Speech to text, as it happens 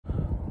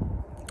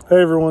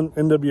Hey everyone,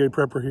 NWA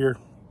Prepper here.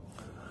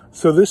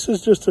 So this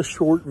is just a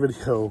short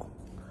video.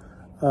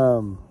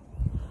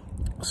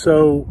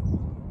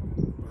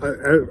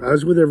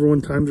 As with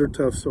everyone, times are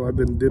tough, so I've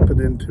been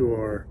dipping into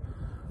our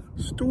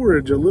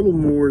storage a little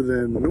more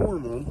than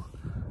normal.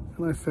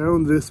 And I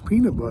found this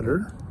peanut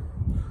butter,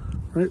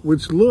 right,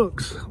 which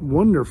looks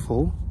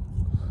wonderful,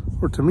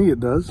 or to me it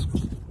does.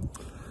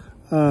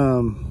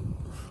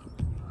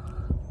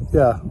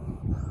 Yeah,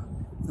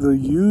 the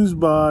use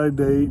by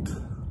date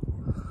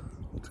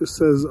just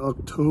says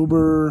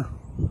October,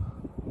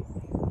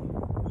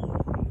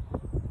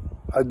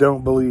 I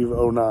don't believe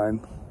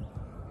 09.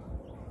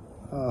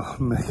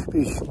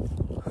 Maybe.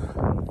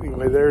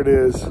 Anyway, there it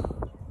is.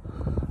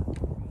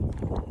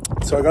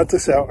 So I got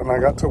this out and I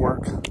got to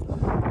work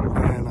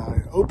and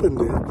I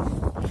opened it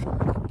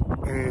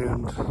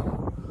and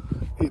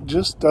it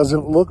just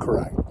doesn't look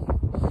right.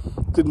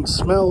 It didn't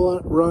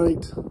smell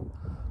right.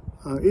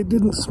 It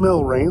didn't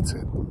smell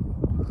rancid.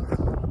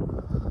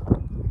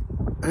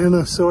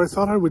 And so I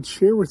thought I would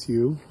share with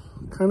you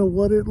kind of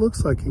what it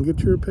looks like and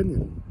get your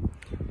opinion.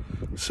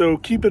 So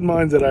keep in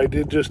mind that I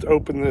did just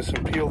open this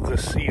and peel the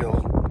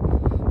seal.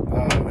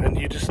 And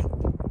you just,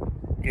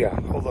 yeah,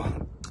 hold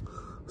on.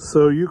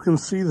 So you can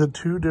see the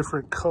two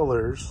different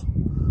colors,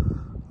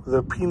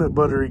 the peanut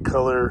buttery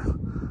color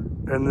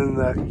and then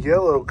that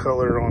yellow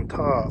color on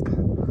top,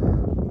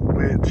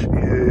 which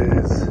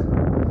is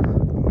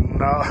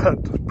not,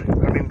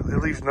 I mean,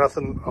 it leaves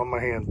nothing on my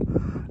hand.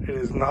 It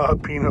is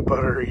not peanut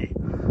buttery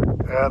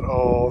at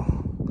all.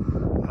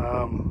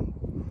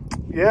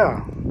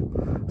 Yeah,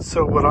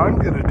 so what I'm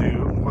gonna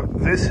do, what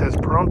this has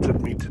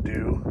prompted me to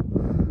do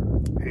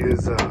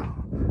is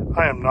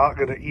I am not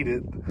gonna eat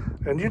it,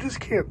 and you just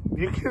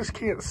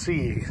can't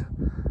see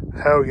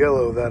how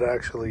yellow that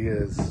actually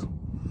is.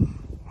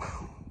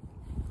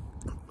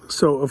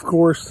 So of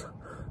course,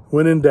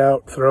 when in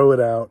doubt, throw it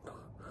out.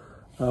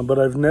 But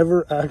I've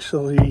never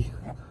actually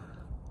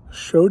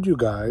showed you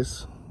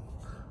guys,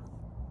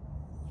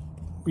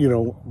 you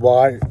know,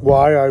 why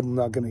I'm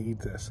not going to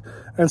eat this.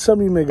 And some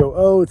of you may go,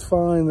 oh, it's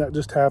fine, that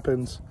just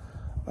happens.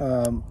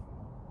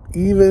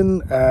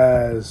 Even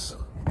as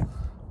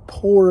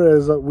poor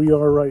as we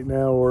are right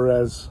now, or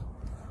as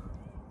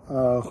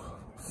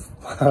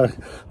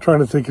trying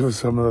to think of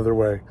some other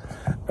way,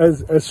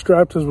 as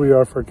strapped as we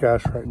are for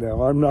cash right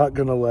now, I'm not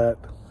going to let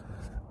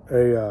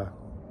a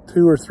 $2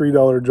 or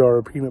 $3 jar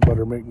of peanut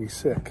butter make me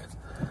sick.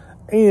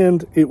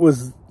 And it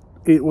was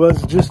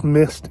just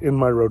missed in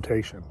my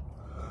rotation.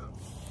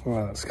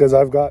 It's because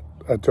I've got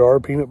a jar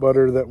of peanut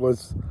butter that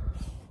was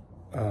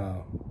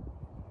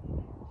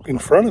in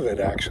front of it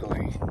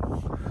actually,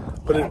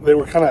 but they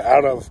were kind of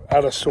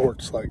out of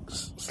sorts, like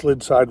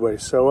slid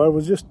sideways. So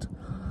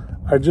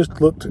I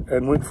just looked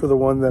and went for the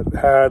one that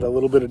had a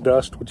little bit of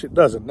dust, which it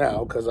doesn't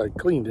now because I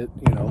cleaned it,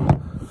 you know.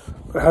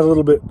 It had a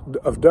little bit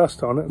of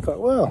dust on it, and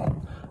thought,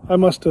 well, I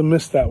must have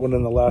missed that one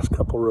in the last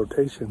couple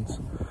rotations,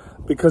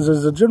 because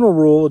as a general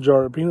rule, a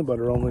jar of peanut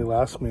butter only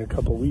lasts me a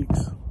couple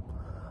weeks.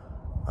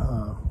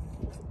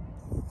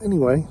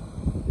 Anyway,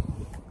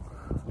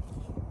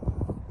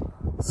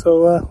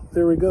 so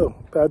there we go.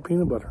 Bad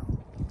peanut butter.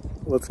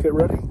 Let's get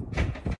ready.